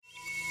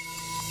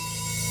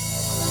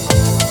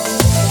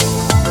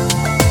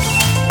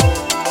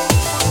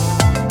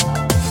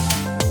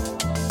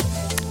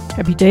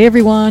Happy day,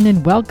 everyone,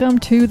 and welcome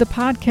to the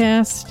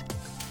podcast.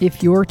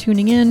 If you're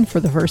tuning in for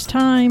the first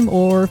time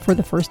or for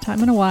the first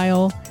time in a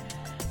while,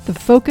 the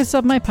focus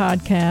of my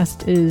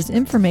podcast is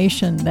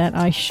information that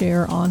I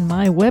share on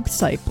my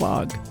website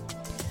blog.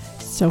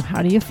 So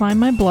how do you find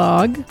my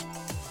blog?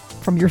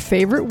 From your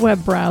favorite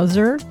web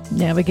browser,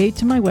 navigate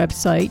to my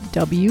website,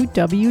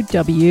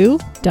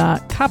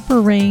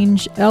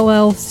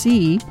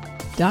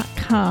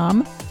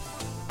 www.copperrangellc.com,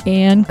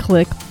 and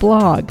click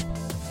blog.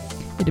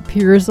 It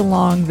appears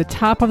along the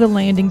top of the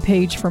landing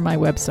page for my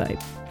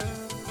website.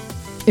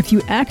 If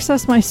you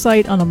access my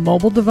site on a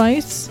mobile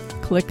device,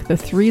 click the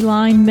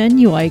three-line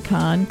menu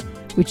icon,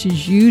 which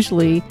is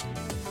usually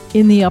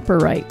in the upper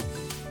right.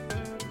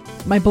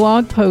 My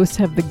blog posts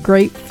have the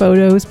great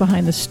photos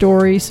behind the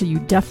story, so you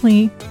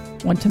definitely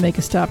want to make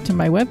a stop to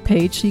my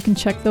webpage so you can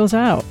check those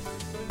out.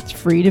 It's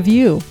free to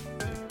view.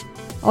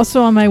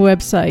 Also on my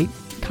website,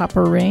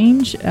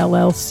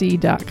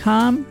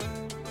 copperrangellc.com,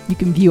 you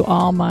can view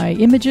all my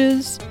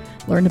images,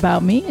 learn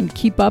about me, and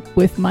keep up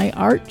with my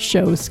art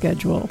show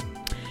schedule.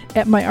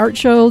 At my art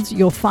shows,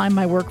 you'll find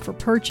my work for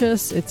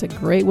purchase. It's a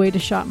great way to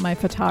shop my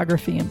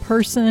photography in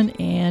person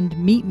and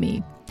meet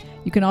me.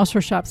 You can also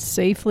shop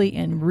safely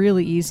and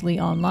really easily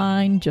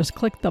online. Just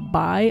click the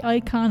buy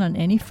icon on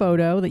any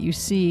photo that you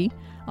see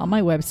on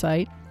my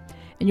website,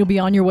 and you'll be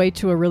on your way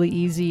to a really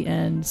easy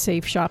and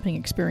safe shopping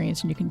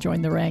experience, and you can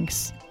join the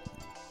ranks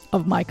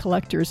of my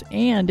collectors.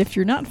 And if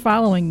you're not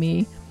following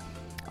me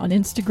on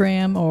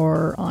Instagram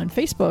or on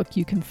Facebook,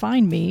 you can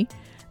find me.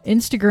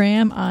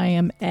 Instagram, I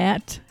am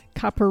at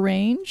Copper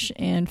Range,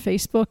 and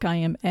Facebook, I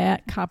am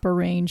at Copper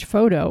Range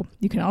Photo.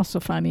 You can also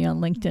find me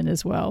on LinkedIn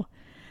as well.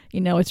 You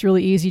know, it's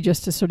really easy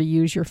just to sort of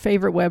use your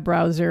favorite web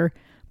browser,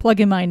 plug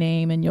in my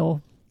name, and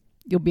you'll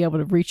be able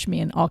to reach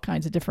me in all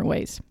kinds of different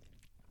ways.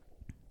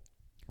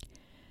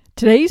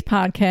 Today's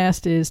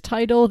podcast is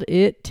titled,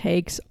 It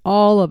Takes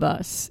All of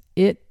Us.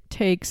 It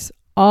takes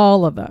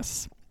all of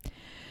us.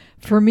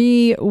 For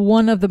me,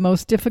 one of the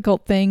most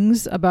difficult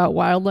things about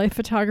wildlife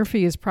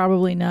photography is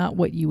probably not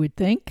what you would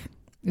think.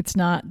 It's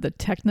not the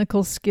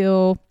technical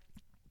skill,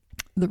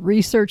 the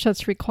research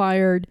that's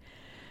required,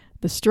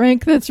 the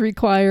strength that's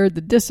required,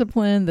 the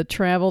discipline, the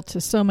travel to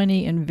so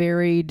many and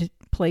varied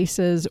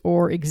places,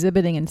 or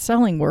exhibiting and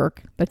selling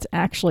work that's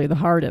actually the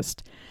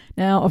hardest.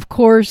 Now, of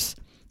course,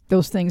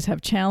 those things have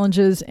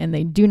challenges and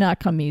they do not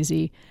come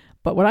easy.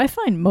 But what I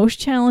find most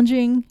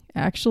challenging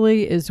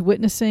actually is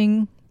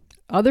witnessing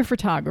other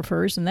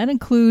photographers, and that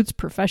includes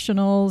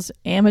professionals,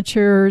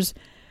 amateurs,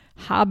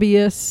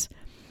 hobbyists,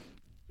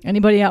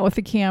 anybody out with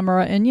a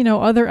camera, and,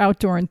 other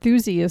outdoor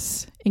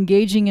enthusiasts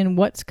engaging in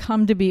what's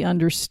come to be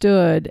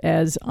understood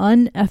as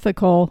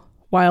unethical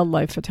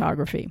wildlife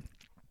photography.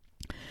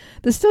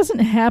 This doesn't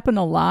happen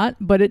a lot,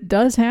 but it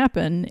does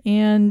happen.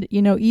 And,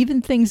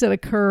 even things that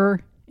occur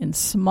in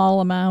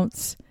small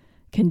amounts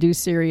can do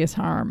serious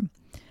harm.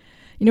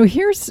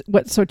 Here's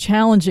what's so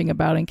challenging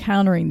about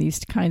encountering these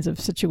kinds of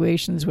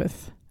situations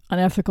with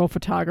unethical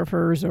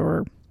photographers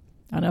or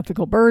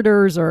unethical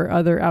birders or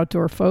other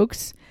outdoor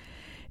folks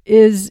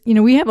is,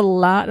 we have a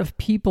lot of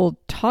people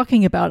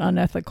talking about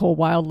unethical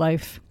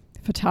wildlife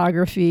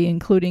photography,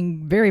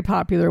 including very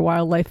popular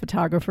wildlife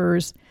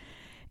photographers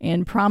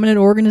and prominent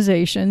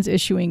organizations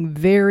issuing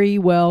very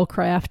well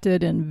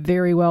crafted and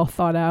very well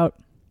thought out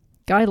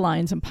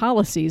guidelines and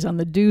policies on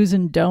the do's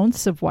and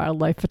don'ts of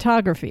wildlife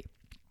photography.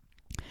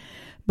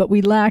 But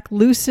we lack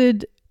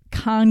lucid,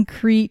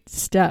 concrete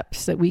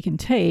steps that we can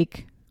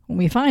take when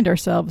we find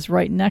ourselves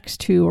right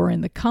next to or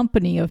in the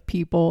company of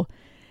people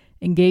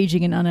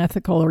engaging in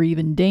unethical or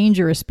even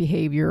dangerous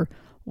behavior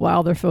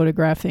while they're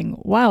photographing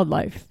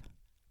wildlife.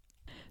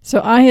 So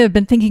I have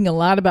been thinking a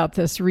lot about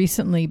this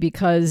recently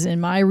because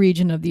in my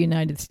region of the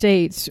United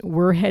States,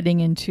 we're heading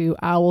into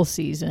owl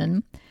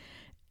season.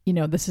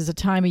 This is a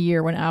time of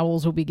year when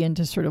owls will begin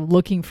to sort of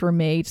looking for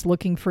mates,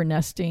 looking for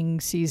nesting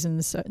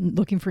seasons,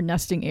 looking for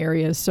nesting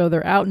areas. So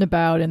they're out and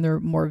about and they're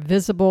more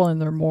visible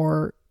and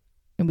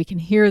and we can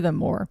hear them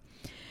more.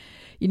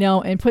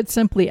 And put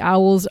simply,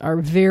 owls are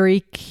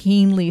very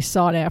keenly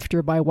sought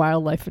after by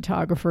wildlife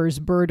photographers,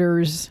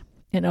 birders,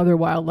 and other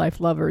wildlife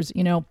lovers.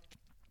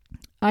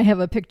 I have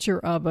a picture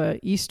of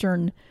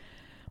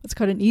what's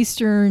called an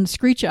eastern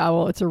screech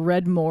owl. It's a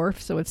red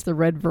morph, so it's the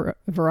red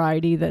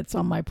variety that's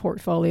on my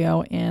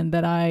portfolio, and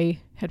that I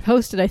had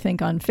posted, I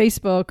think, on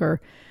Facebook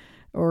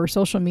or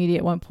social media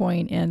at one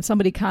point, and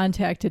somebody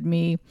contacted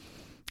me,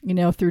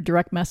 through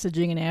direct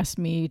messaging and asked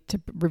me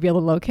to reveal the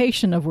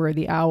location of where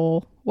the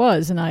owl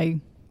was, and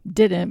I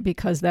didn't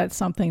because that's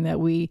something that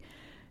we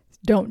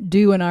don't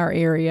do in our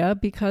area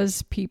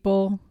because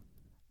people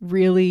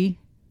really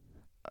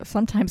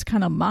sometimes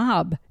kind of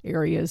mob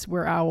areas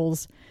where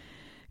owls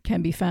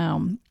can be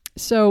found.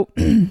 So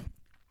in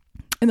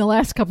the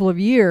last couple of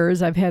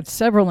years, I've had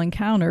several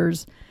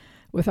encounters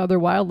with other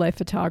wildlife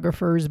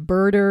photographers,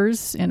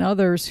 birders, and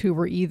others who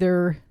were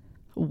either,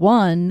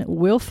 one,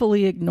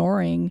 willfully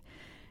ignoring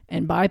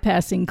and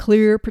bypassing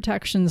clear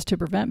protections to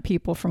prevent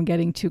people from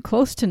getting too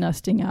close to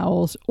nesting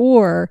owls,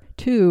 or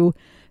two,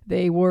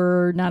 They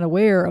were not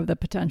aware of the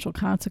potential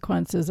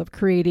consequences of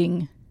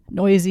creating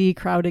noisy,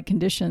 crowded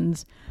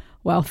conditions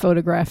while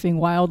photographing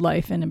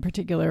wildlife, and in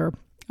particular,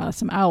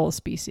 some owl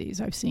species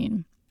I've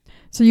seen.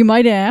 So you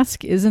might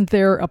ask, isn't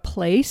there a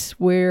place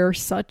where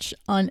such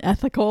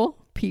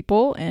unethical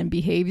people and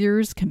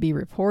behaviors can be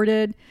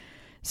reported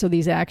so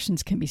these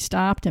actions can be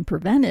stopped and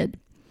prevented?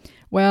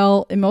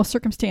 Well, in most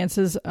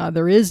circumstances,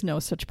 there is no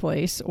such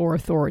place or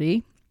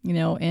authority,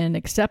 and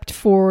except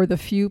for the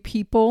few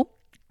people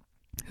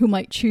who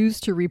might choose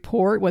to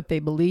report what they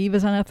believe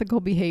is unethical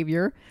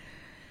behavior,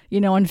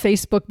 in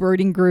Facebook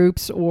birding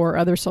groups or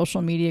other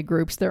social media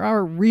groups, there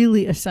are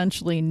really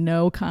essentially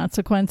no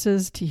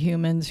consequences to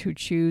humans who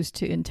choose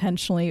to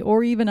intentionally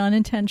or even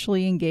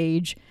unintentionally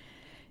engage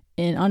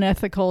in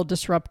unethical,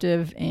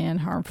 disruptive, and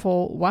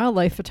harmful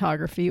wildlife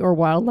photography or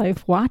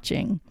wildlife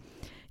watching.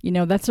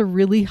 That's a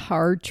really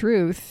hard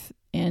truth,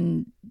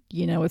 and,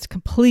 it's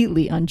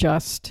completely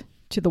unjust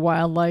to the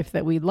wildlife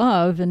that we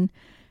love and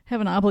have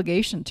an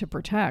obligation to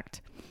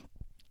protect.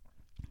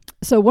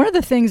 So one of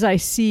the things I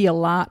see a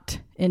lot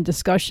in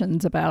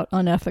discussions about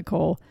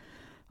unethical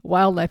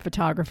wildlife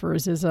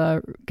photographers is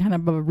a kind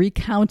of a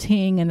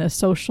recounting in a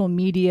social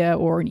media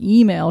or an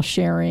email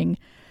sharing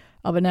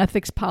of an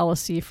ethics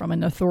policy from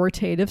an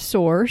authoritative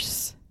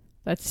source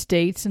that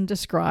states and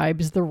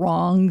describes the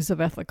wrongs of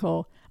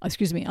unethical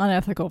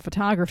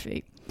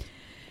photography.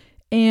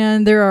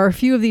 And there are a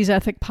few of these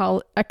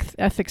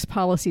ethics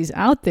policies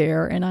out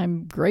there, and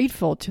I'm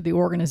grateful to the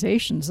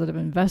organizations that have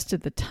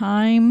invested the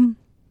time,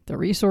 the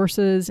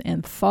resources,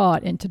 and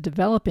thought into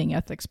developing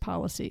ethics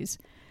policies.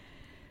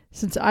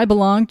 Since I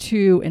belong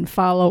to and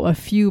follow a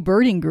few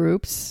birding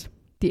groups,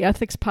 the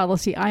ethics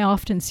policy I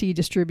often see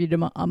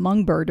distributed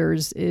among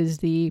birders is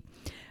the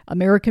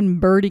American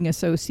Birding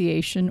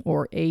Association,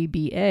 or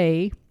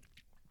ABA,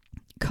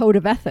 Code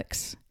of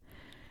Ethics.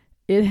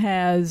 It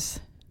has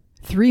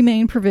 3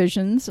 main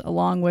provisions,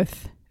 along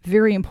with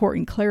very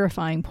important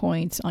clarifying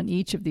points on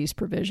each of these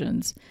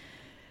provisions.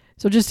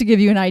 So just to give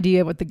you an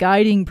idea of what the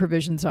guiding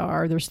provisions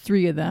are, there's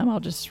 3 of them. I'll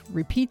just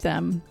repeat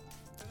them.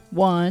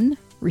 1,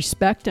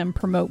 respect and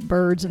promote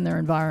birds and their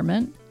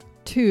environment.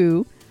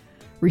 2,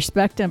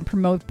 respect and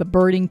promote the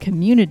birding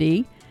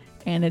community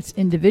and its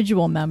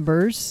individual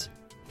members.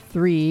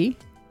 3,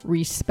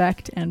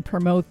 respect and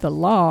promote the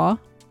law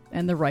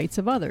and the rights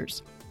of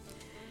others.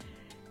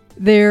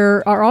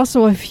 There are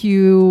also a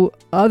few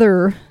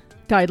other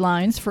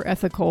guidelines for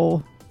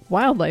ethical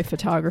wildlife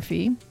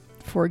photography.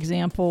 For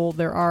example,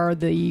 there are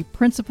the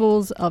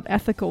Principles of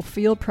Ethical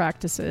Field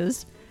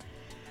Practices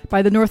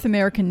by the North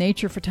American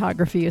Nature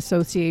Photography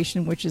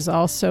Association, which is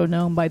also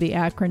known by the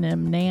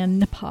acronym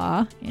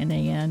NANPA,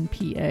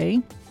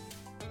 N-A-N-P-A.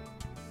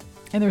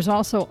 And there's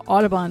also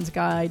Audubon's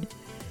Guide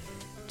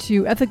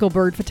to Ethical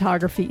Bird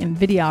Photography and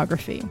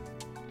Videography.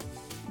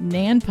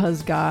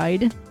 NANPA's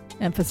guide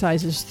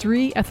emphasizes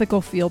 3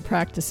 ethical field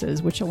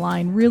practices which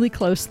align really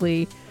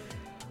closely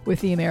with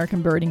the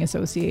American Birding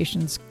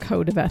Association's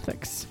Code of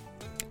Ethics.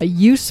 A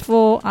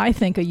useful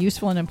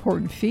and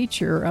important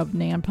feature of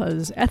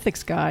NANPA's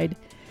ethics guide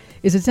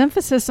is its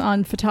emphasis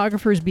on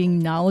photographers being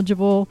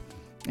knowledgeable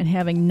and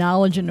having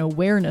knowledge and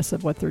awareness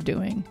of what they're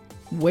doing,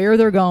 where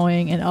they're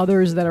going, and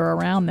others that are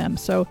around them.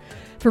 So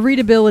for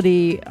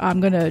readability, I'm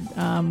going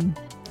to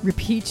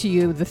repeat to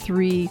you the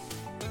 3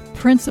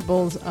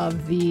 principles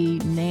of the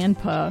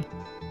NANPA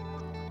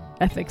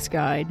ethics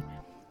guide.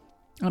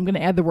 I'm going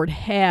to add the word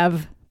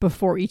have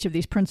before each of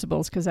these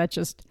principles because that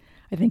just,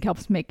 I think,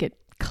 helps make it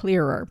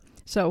clearer.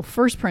 So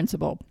first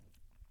principle,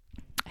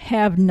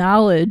 have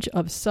knowledge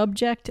of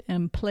subject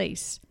and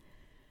place.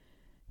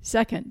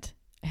 Second,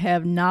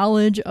 have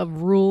knowledge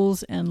of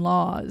rules and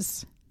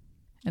laws.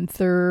 And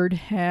third,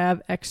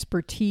 have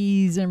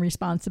expertise and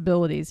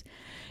responsibilities.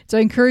 So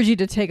I encourage you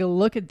to take a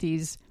look at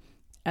these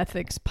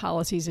ethics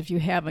policies if you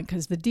haven't,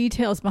 because the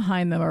details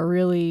behind them are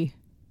really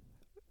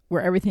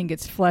where everything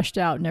gets fleshed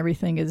out and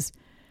everything is,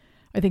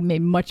 I think,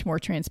 made much more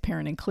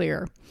transparent and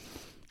clear.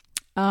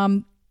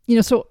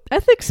 So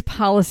ethics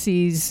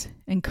policies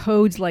and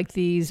codes like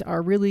these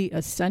are really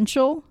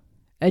essential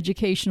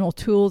educational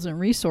tools and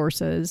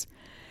resources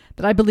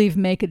that I believe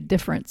make a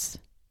difference.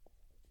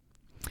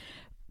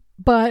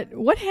 But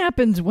what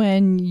happens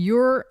when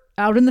you're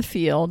out in the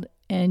field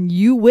and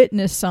you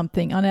witness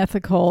something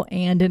unethical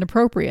and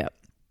inappropriate?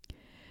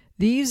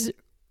 These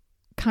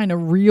kind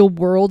of real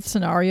world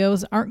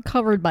scenarios aren't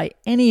covered by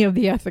any of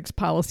the ethics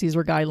policies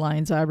or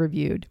guidelines I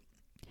reviewed.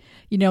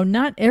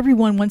 Not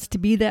everyone wants to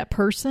be that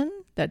person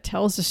that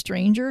tells a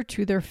stranger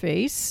to their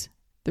face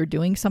they're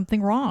doing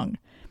something wrong.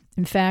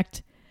 In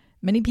fact,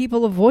 many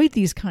people avoid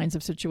these kinds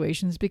of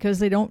situations because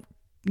they don't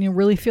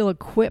really feel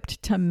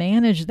equipped to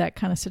manage that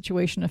kind of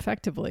situation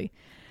effectively.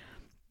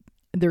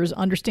 There's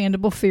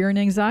understandable fear and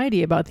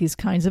anxiety about these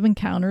kinds of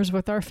encounters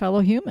with our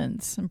fellow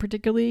humans, and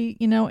particularly,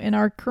 in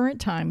our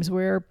current times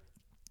where,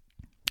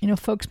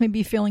 folks may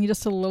be feeling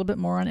just a little bit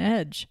more on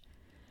edge.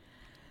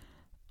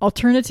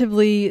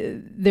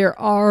 Alternatively, there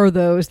are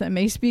those that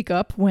may speak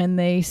up when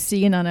they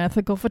see an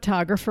unethical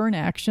photographer in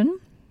action.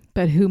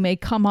 but who may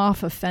come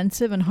off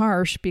offensive and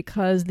harsh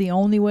because the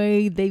only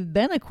way they've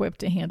been equipped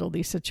to handle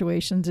these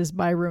situations is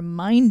by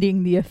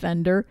reminding the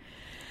offender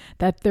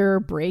that they're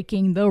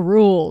breaking the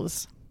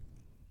rules.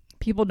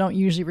 People don't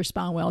usually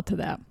respond well to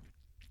that.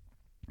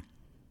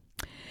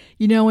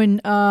 You know, in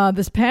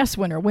this past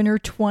winter of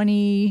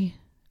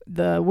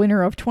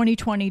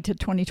 2020 to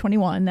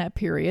 2021, that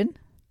period,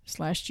 this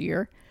last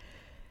year,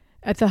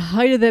 at the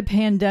height of the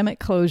pandemic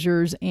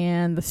closures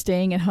and the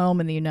staying at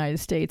home in the United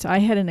States, I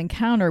had an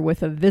encounter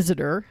with a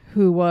visitor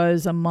who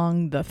was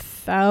among the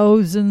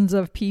thousands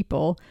of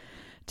people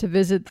to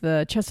visit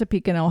the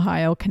Chesapeake and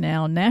Ohio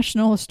Canal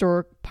National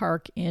Historic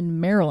Park in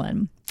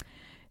Maryland.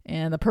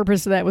 And the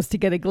purpose of that was to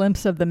get a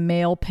glimpse of the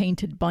male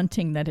painted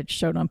bunting that had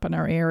shown up in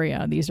our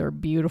area. These are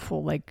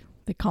beautiful, like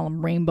they call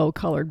them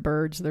rainbow-colored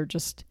birds. They're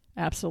just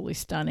absolutely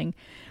stunning.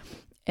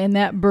 And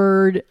that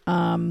bird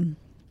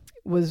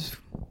was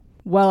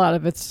well out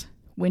of its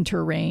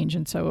winter range,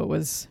 and so it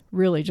was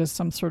really just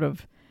some sort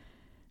of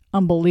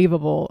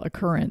unbelievable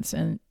occurrence.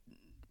 And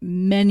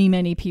many,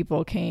 many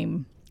people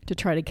came to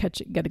try to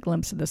get a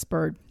glimpse of this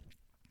bird.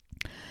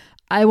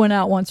 I went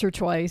out once or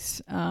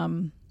twice,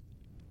 and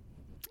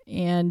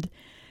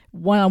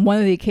on one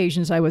of the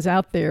occasions I was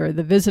out there,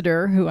 the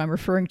visitor who I'm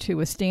referring to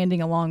was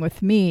standing along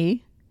with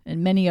me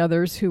and many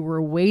others who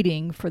were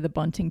waiting for the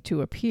bunting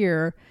to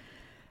appear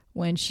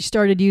when she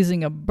started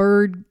using a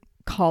bird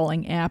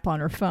calling app on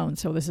her phone.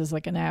 So this is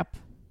like an app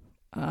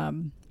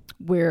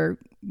where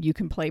you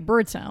can play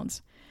bird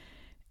sounds.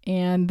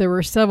 And there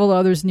were several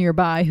others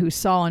nearby who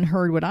saw and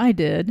heard what I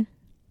did.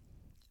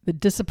 The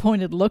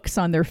disappointed looks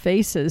on their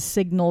faces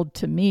signaled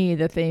to me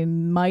that they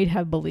might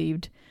have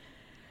believed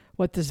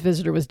what this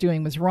visitor was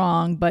doing was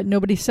wrong, but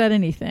nobody said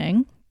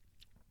anything.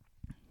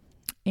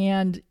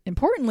 And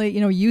importantly, you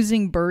know,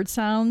 using bird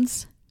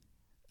sounds,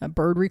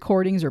 bird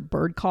recordings or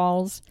bird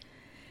calls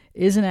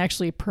isn't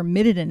actually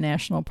permitted in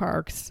national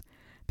parks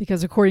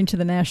because according to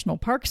the National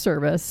Park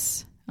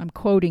Service, I'm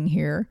quoting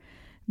here,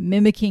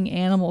 mimicking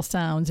animal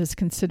sounds is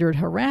considered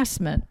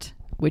harassment,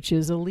 which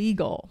is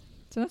illegal.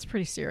 So that's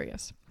pretty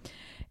serious.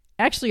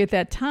 Actually, at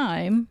that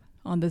time,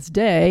 on this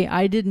day,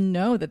 I didn't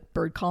know that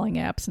bird calling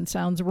apps and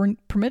sounds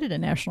weren't permitted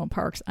in national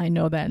parks. I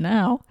know that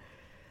now.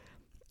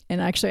 And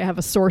actually, I have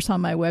a source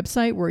on my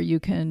website where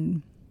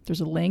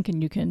there's a link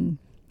and you can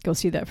go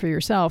see that for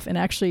yourself. And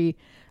actually,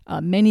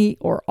 many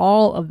or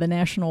all of the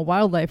national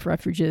wildlife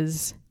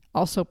refuges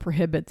also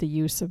prohibit the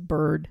use of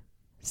bird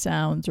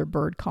sounds or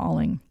bird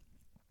calling.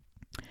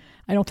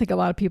 I don't think a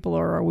lot of people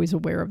are always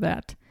aware of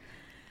that.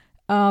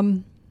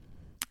 But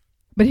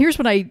here's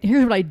what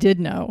I did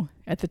know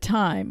at the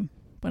time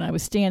when I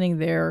was standing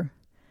there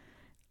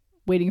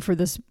waiting for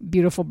this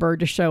beautiful bird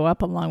to show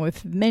up along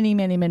with many,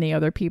 many, many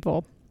other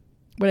people.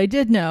 What I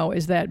did know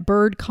is that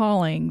bird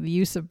calling, the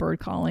use of bird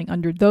calling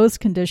under those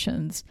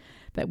conditions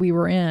that we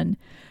were in,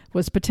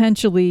 was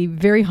potentially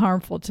very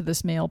harmful to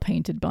this male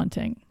painted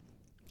bunting.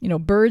 You know,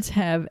 birds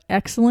have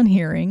excellent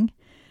hearing,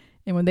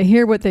 and when they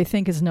hear what they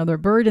think is another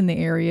bird in the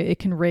area, it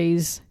can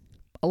raise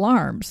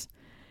alarms.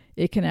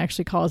 It can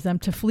actually cause them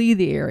to flee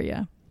the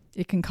area.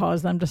 It can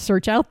cause them to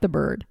search out the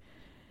bird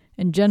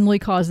and generally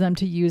cause them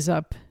to use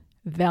up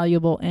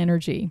valuable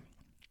energy.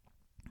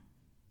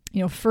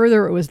 You know,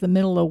 further, it was the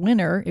middle of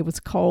winter. It was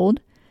cold.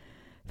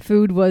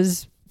 Food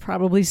was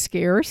probably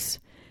scarce,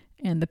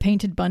 and the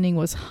painted bunting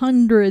was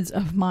hundreds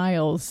of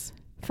miles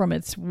from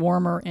its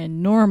warmer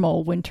and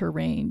normal winter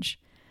range.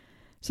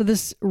 So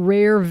this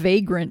rare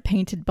vagrant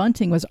painted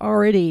bunting was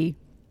already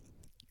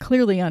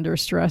clearly under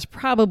stress,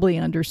 probably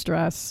under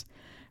stress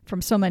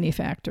from so many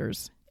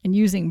factors. And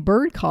using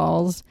bird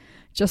calls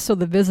just so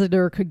the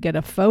visitor could get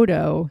a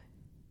photo,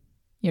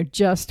 you know,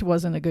 just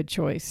wasn't a good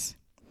choice.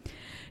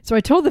 So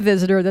I told the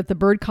visitor that the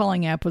bird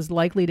calling app was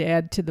likely to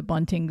add to the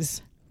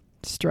bunting's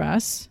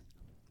stress.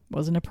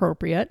 Wasn't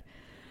appropriate.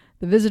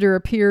 The visitor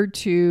appeared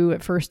to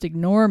at first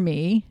ignore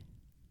me,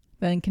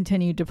 then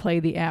continued to play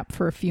the app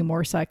for a few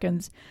more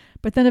seconds,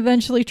 but then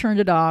eventually turned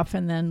it off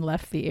and then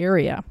left the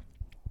area.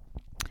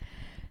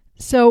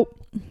 So,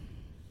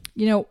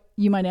 you know,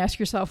 you might ask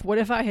yourself, what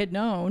if I had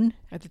known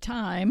at the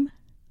time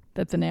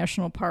that the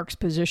national park's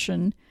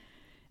position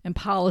and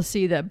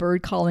policy that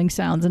bird calling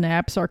sounds and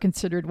apps are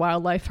considered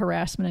wildlife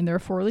harassment and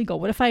therefore illegal?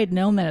 What if I had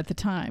known that at the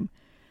time?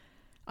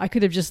 I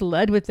could have just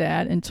led with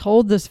that and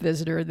told this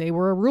visitor they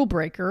were a rule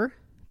breaker.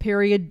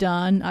 Period,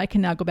 done. I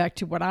can now go back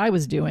to what I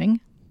was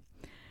doing.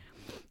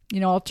 You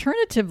know,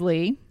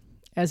 alternatively,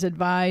 as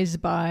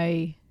advised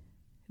by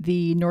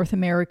the North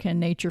American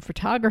Nature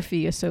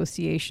Photography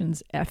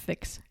Association's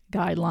ethics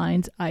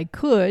guidelines, I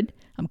could,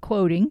 I'm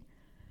quoting,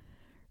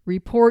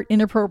 report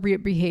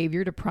inappropriate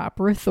behavior to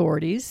proper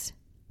authorities.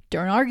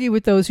 Don't argue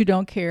with those who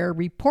don't care,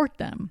 report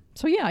them.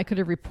 So yeah, I could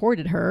have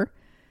reported her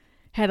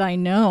had I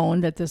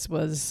known that this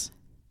was,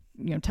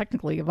 you know,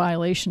 technically a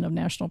violation of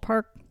national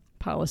park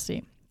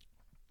policy.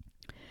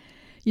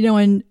 You know,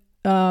 and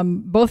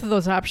both of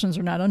those options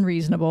are not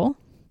unreasonable.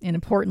 And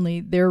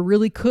importantly, there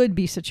really could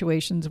be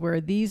situations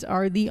where these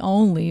are the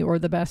only or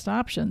the best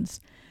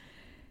options.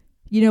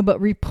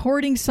 But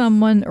reporting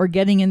someone or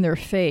getting in their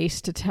face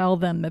to tell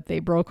them that they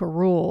broke a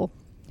rule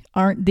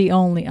aren't the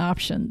only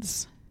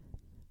options.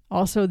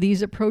 Also,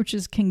 these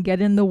approaches can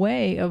get in the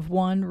way of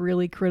one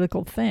really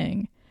critical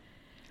thing,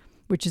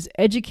 which is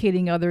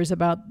educating others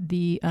about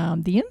the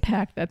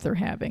impact that they're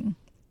having.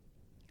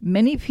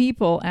 Many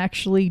people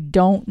actually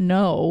don't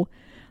know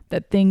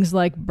that things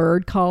like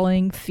bird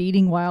calling,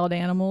 feeding wild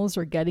animals,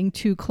 or getting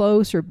too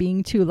close or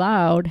being too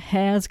loud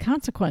has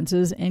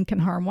consequences and can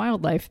harm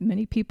wildlife.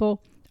 Many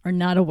people are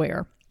not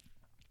aware.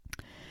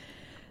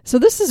 So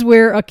this is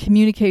where a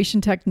communication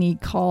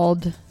technique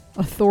called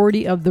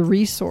authority of the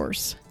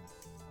resource,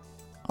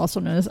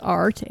 also known as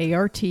ART,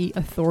 A-R-T,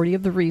 authority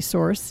of the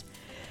resource,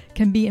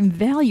 can be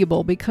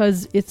invaluable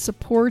because it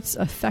supports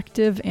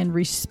effective and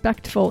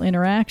respectful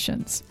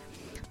interactions.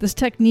 This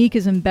technique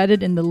is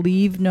embedded in the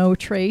Leave No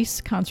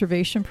Trace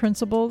conservation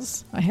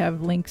principles. I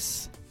have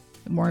links,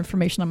 more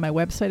information on my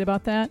website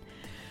about that.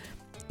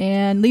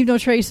 And Leave No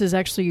Trace has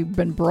actually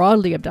been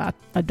broadly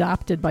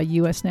adopted by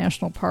U.S.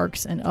 national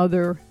parks and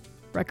other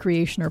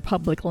recreation or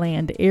public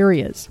land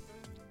areas.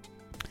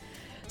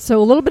 So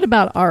a little bit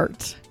about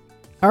ART.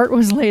 ART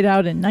was laid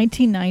out in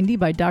 1990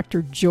 by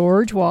Dr.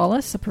 George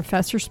Wallace, a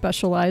professor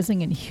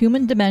specializing in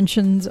human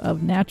dimensions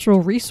of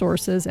natural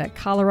resources at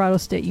Colorado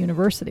State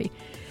University.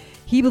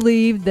 He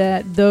believed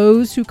that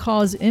those who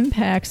cause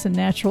impacts in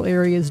natural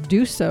areas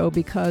do so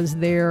because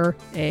they're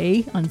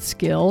A,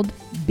 unskilled,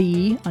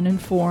 B,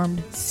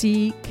 uninformed,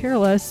 C,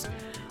 careless,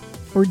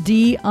 or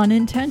D,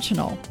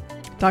 unintentional.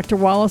 Dr.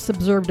 Wallace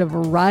observed a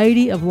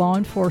variety of law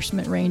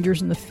enforcement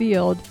rangers in the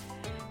field,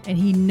 and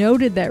he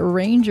noted that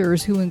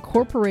rangers who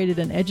incorporated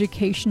an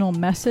educational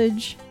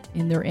message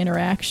in their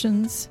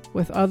interactions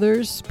with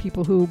others,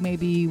 people who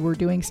maybe were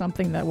doing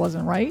something that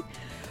wasn't right,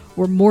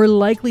 were more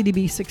likely to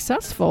be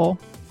successful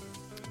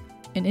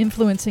in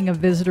influencing a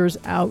visitor's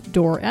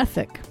outdoor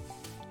ethic.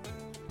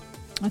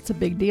 That's a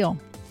big deal.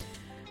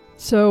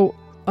 So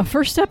a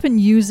first step in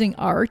using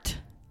ART,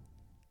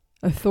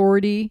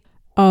 authority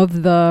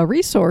of the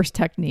resource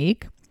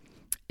technique,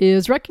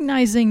 is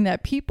recognizing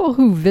that people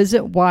who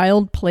visit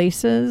wild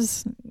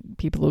places,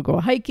 people who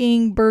go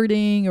hiking,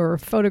 birding, or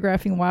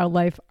photographing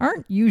wildlife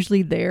aren't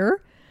usually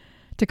there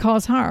to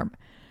cause harm.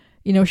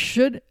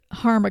 Should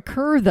harm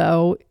occur,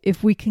 though,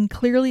 if we can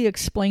clearly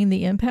explain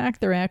the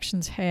impact their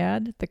actions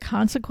had, the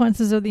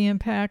consequences of the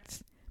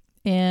impact,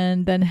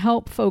 and then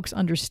help folks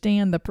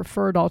understand the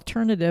preferred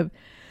alternative,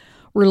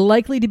 we're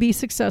likely to be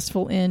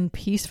successful in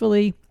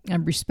peacefully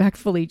and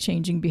respectfully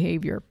changing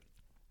behavior.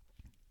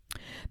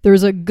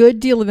 There's a good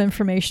deal of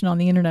information on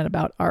the internet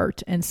about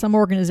ART, and some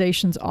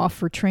organizations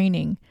offer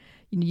training.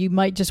 You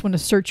might just want to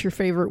search your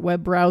favorite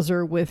web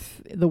browser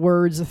with the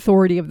words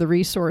authority of the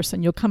resource,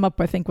 and you'll come up,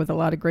 I think, with a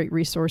lot of great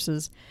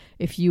resources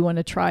if you want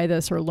to try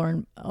this or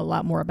learn a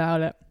lot more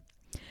about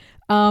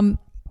it.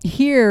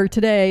 Here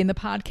today in the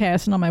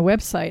podcast and on my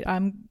website,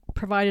 I'm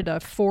provided a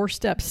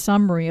 4-step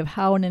summary of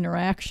how an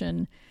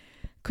interaction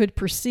could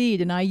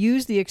proceed, and I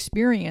use the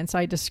experience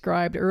I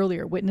described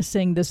earlier,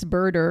 witnessing this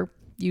birder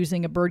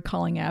using a bird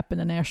calling app in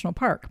a national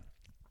park.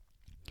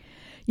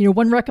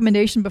 One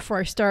recommendation before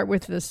I start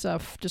with this,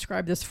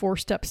 describe this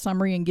 4-step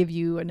summary and give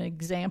you an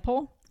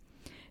example,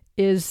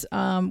 is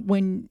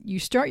when you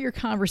start your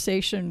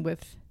conversation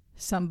with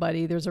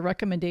somebody, there's a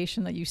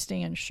recommendation that you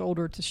stand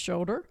shoulder to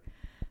shoulder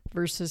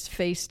versus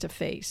face to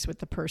face with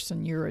the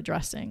person you're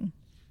addressing.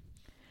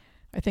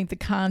 I think the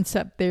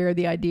concept there,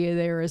 the idea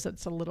there is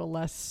it's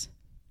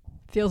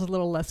feels a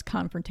little less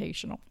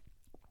confrontational.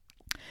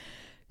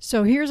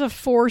 So here's a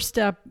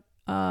 4-step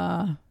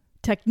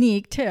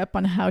technique tip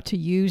on how to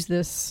use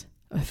this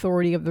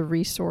authority of the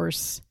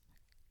resource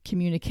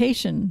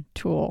communication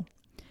tool.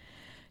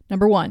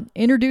 Number 1,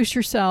 introduce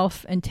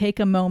yourself and take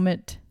a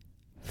moment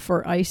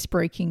for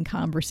ice-breaking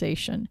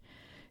conversation.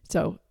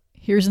 So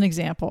here's an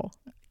example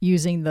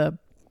using the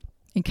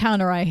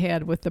encounter I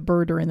had with the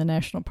birder in the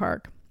national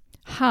park.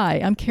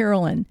 Hi, I'm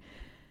Carolyn.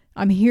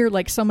 I'm here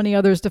like so many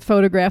others to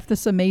photograph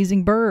this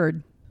amazing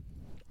bird.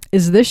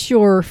 Is this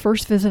your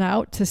first visit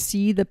out to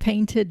see the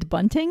painted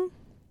bunting?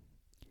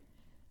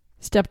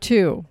 Step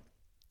 2,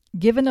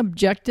 give an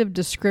objective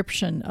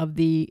description of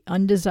the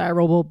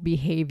undesirable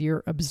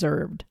behavior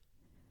observed.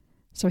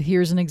 So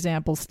here's an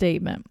example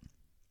statement.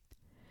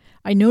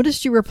 I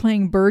noticed you were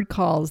playing bird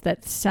calls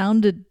that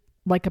sounded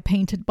like a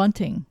painted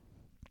bunting.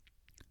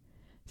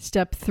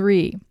 Step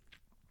 3,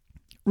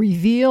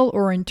 reveal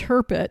or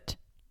interpret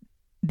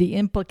the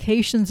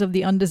implications of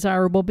the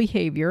undesirable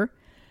behavior.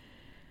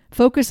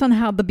 Focus on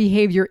how the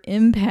behavior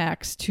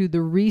impacts to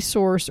the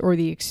resource or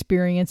the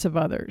experience of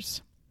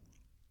others.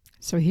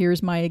 So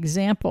here's my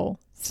example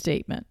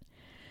statement.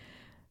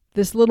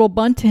 This little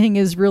bunting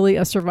is really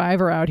a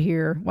survivor out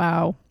here.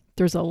 Wow,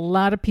 there's a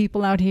lot of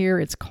people out here.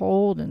 It's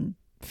cold and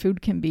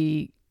food can't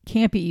be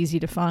easy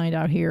to find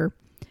out here.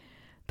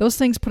 Those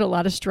things put a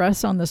lot of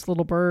stress on this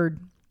little bird.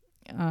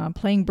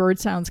 Playing bird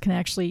sounds can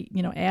actually,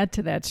 add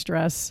to that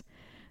stress.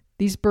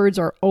 These birds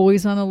are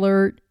always on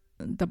alert.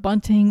 The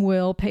bunting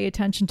will pay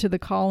attention to the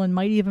call and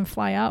might even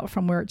fly out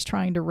from where it's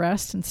trying to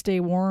rest and stay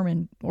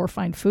warm or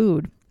find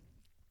food.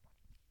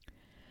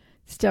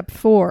 Step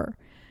 4,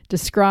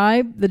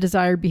 describe the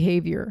desired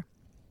behavior.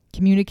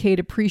 Communicate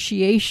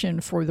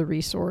appreciation for the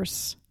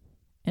resource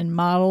and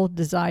model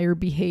desired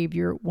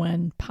behavior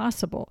when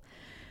possible.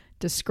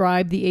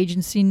 Describe the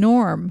agency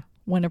norm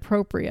when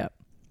appropriate.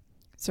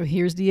 So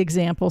here's the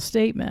example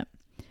statement.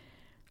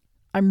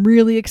 I'm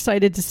really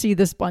excited to see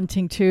this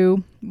bunting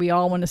too. We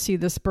all want to see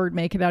this bird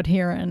make it out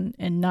here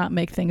and not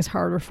make things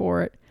harder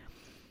for it.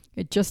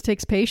 It just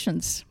takes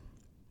patience.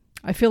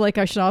 I feel like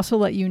I should also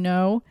let you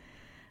know,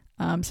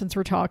 since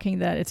we're talking,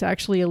 that it's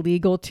actually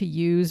illegal to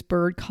use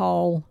bird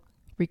call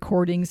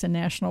recordings in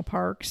national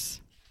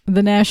parks.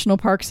 The National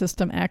Park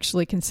System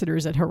actually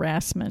considers it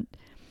harassment.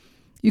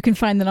 You can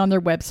find that on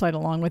their website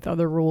along with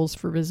other rules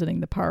for visiting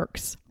the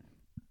parks.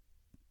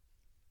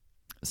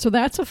 So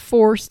that's a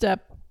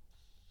 4-step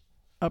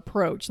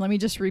approach. Let me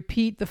just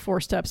repeat the 4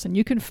 steps, and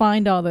you can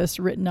find all this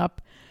written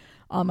up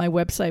on my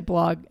website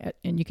blog,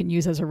 and you can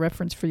use as a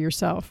reference for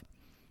yourself.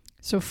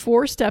 So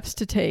 4 steps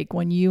to take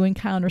when you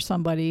encounter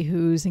somebody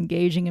who's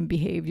engaging in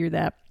behavior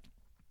that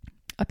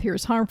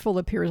appears harmful,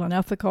 appears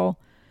unethical.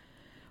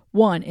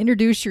 1,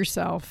 introduce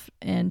yourself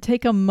and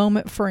take a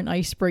moment for an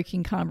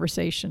ice-breaking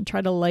conversation.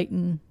 Try to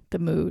lighten the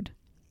mood.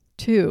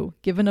 2,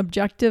 give an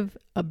objective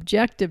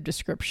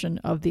description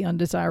of the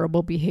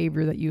undesirable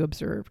behavior that you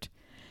observed.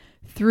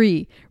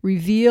 3,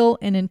 reveal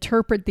and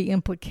interpret the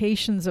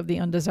implications of the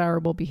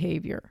undesirable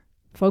behavior.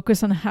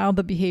 Focus on how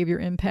the behavior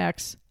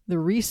impacts the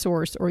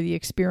resource or the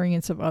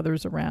experience of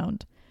others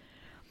around.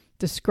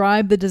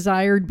 Describe the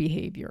desired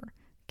behavior.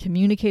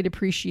 Communicate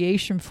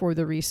appreciation for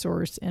the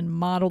resource and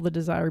model the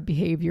desired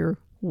behavior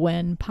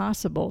when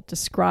possible.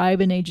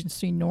 Describe an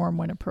agency norm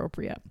when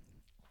appropriate.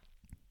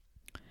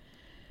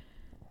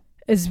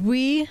 As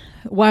we,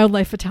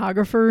 wildlife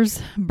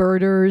photographers,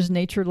 birders,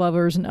 nature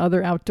lovers, and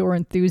other outdoor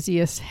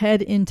enthusiasts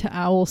head into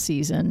owl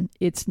season,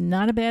 it's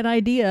not a bad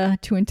idea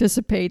to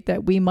anticipate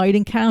that we might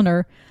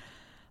encounter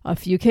a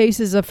few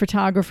cases of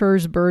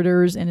photographers,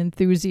 birders, and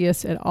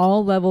enthusiasts at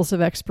all levels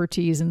of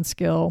expertise and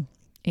skill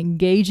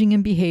engaging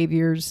in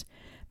behaviors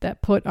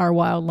that put our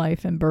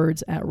wildlife and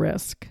birds at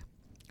risk.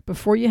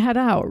 Before you head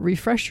out,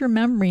 refresh your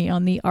memory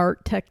on the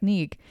art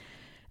technique.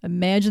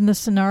 Imagine the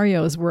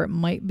scenarios where it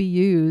might be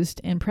used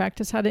and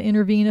practice how to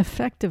intervene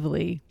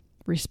effectively,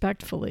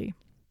 respectfully.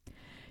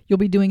 You'll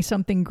be doing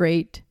something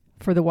great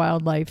for the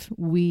wildlife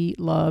we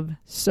love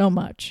so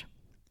much.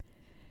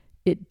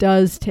 It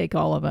does take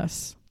all of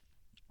us.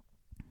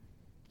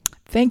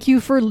 Thank you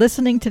for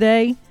listening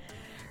today.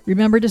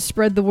 Remember to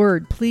spread the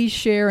word. Please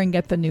share and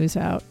get the news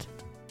out.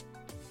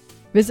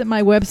 Visit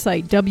my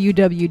website,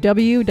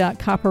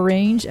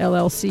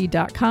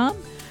 www.copperrangellc.com,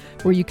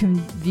 where you can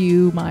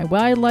view my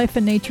wildlife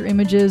and nature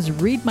images,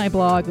 read my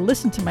blog,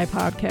 listen to my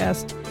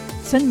podcast,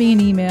 send me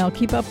an email,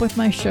 keep up with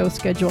my show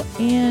schedule,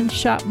 and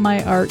shop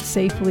my art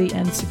safely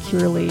and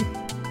securely.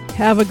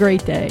 Have a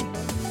great day.